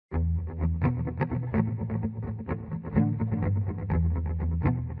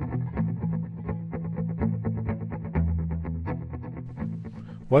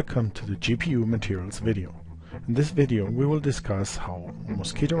Welcome to the GPU materials video. In this video we will discuss how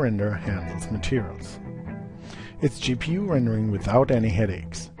moskitoRender handles materials. It's GPU rendering without any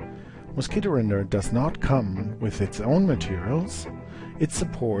headaches. moskitoRender does not come with its own materials. It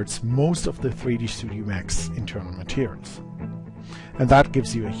supports most of the 3D Studio Max internal materials. And that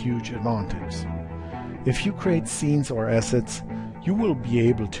gives you a huge advantage. If you create scenes or assets, you will be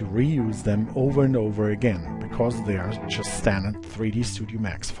able to reuse them over and over again because they are just standard 3D Studio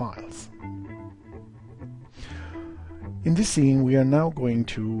Max files. In this scene we are now going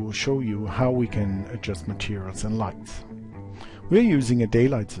to show you how we can adjust materials and lights. We are using a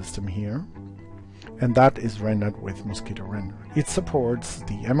daylight system here, and that is rendered with moskitoRender. It supports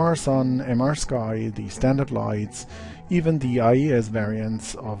the MR Sun, MR Sky, the standard lights, even the IES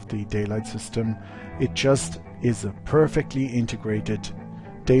variants of the daylight system. It just is a perfectly integrated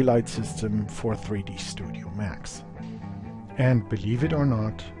daylight system for 3D Studio Max. And believe it or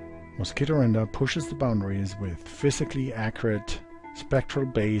not, moskitoRender pushes the boundaries with physically accurate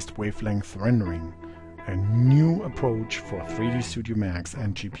spectral-based wavelength rendering, a new approach for 3D Studio Max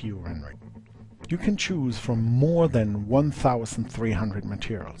and GPU rendering. You can choose from more than 1,300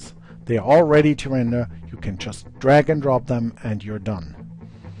 materials. They are all ready to render. You can just drag and drop them and you're done.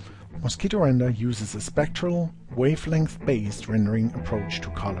 moskitoRender uses a spectral, wavelength-based rendering approach to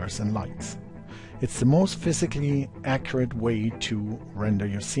colors and lights. It's the most physically accurate way to render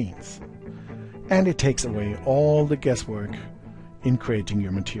your scenes. And it takes away all the guesswork in creating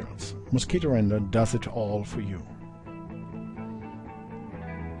your materials. moskitoRender does it all for you.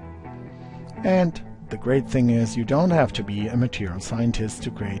 And the great thing is you don't have to be a material scientist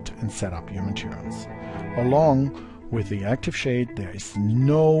to create and set up your materials. Along with the ActiveShade, there is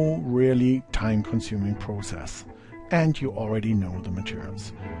no really time-consuming process, and you already know the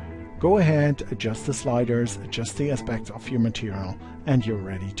materials. Go ahead, adjust the sliders, adjust the aspects of your material, and you're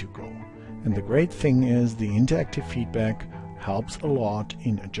ready to go. And the great thing is the interactive feedback helps a lot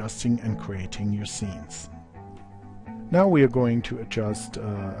in adjusting and creating your scenes. Now we are going to adjust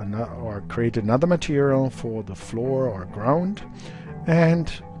or create another material for the floor or ground,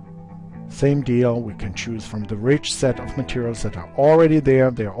 and same deal, we can choose from the rich set of materials that are already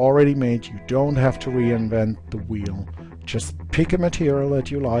there, they're already made. You don't have to reinvent the wheel. Just pick a material that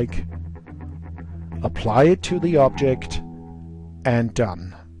you like, apply it to the object, and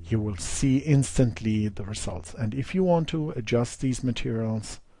done. You will see instantly the results. And if you want to adjust these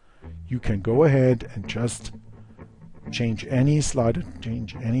materials, you can go ahead and just change any slider,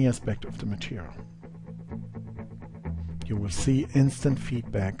 change any aspect of the material. You will see instant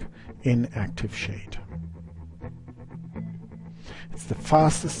feedback in ActiveShade. It's the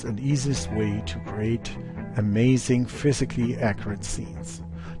fastest and easiest way to create amazing physically accurate scenes.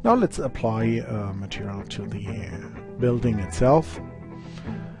 Now let's apply material to the building itself.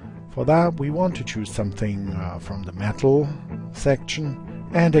 For that we want to choose something from the metal section,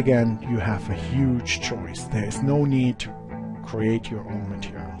 and again you have a huge choice. There is no need to create your own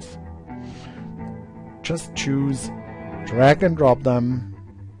materials. Just choose, drag and drop them,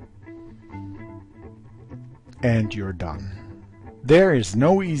 and you're done. There is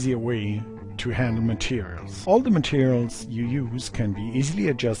no easier way to handle materials. All the materials you use can be easily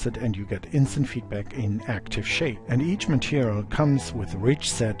adjusted and you get instant feedback in ActiveShade. And each material comes with a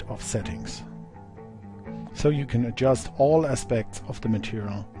rich set of settings. So you can adjust all aspects of the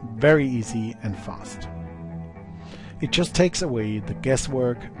material very easy and fast. It just takes away the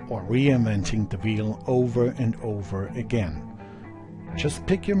guesswork or reinventing the wheel over and over again. Just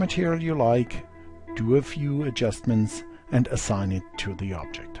pick your material you like, do a few adjustments, and assign it to the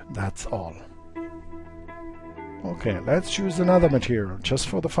object. That's all. Okay, let's choose another material just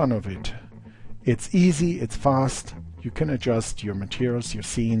for the fun of it. It's easy, it's fast. You can adjust your materials, your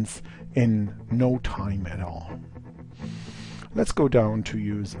scenes in no time at all. Let's go down to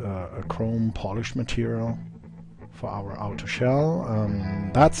use a chrome polish material for our outer shell.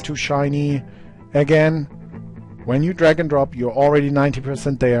 That's too shiny. Again, when you drag and drop, you're already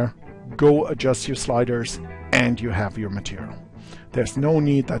 90% there. Go adjust your sliders and you have your material. There's no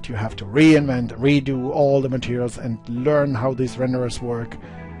need that you have to reinvent, redo all the materials and learn how these renderers work.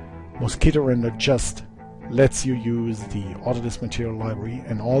 moskitoRender just lets you use the Autodesk material library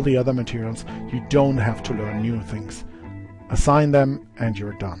and all the other materials. You don't have to learn new things. Assign them and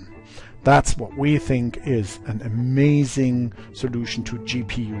you're done. That's what we think is an amazing solution to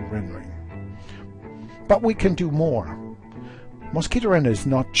GPU rendering. But we can do more. moskitoRender is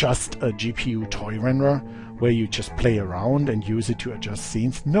not just a GPU toy renderer where you just play around and use it to adjust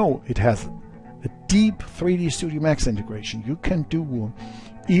scenes. No, it has a deep 3D Studio Max integration. You can do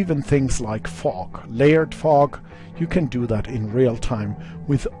Even things like fog, layered fog, you can do that in real time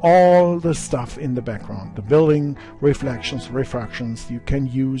with all the stuff in the background. The building, reflections, refractions, you can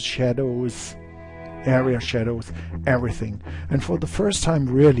use shadows, area shadows, everything. And for the first time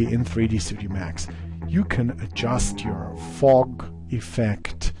really in 3D Studio Max, you can adjust your fog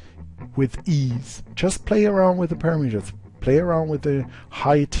effect with ease. Just play around with the parameters, play around with the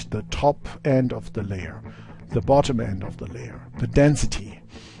height, the top end of the layer, the bottom end of the layer, the density,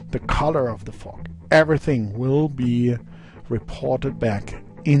 the color of the fog. Everything will be reported back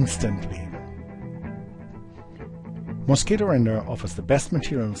instantly. moskitoRender offers the best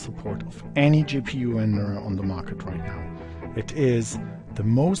material support of any GPU renderer on the market right now. It is the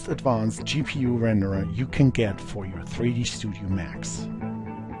most advanced GPU renderer you can get for your 3D Studio Max.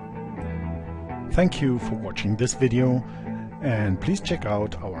 Thank you for watching this video, and please check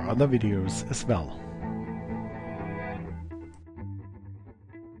out our other videos as well.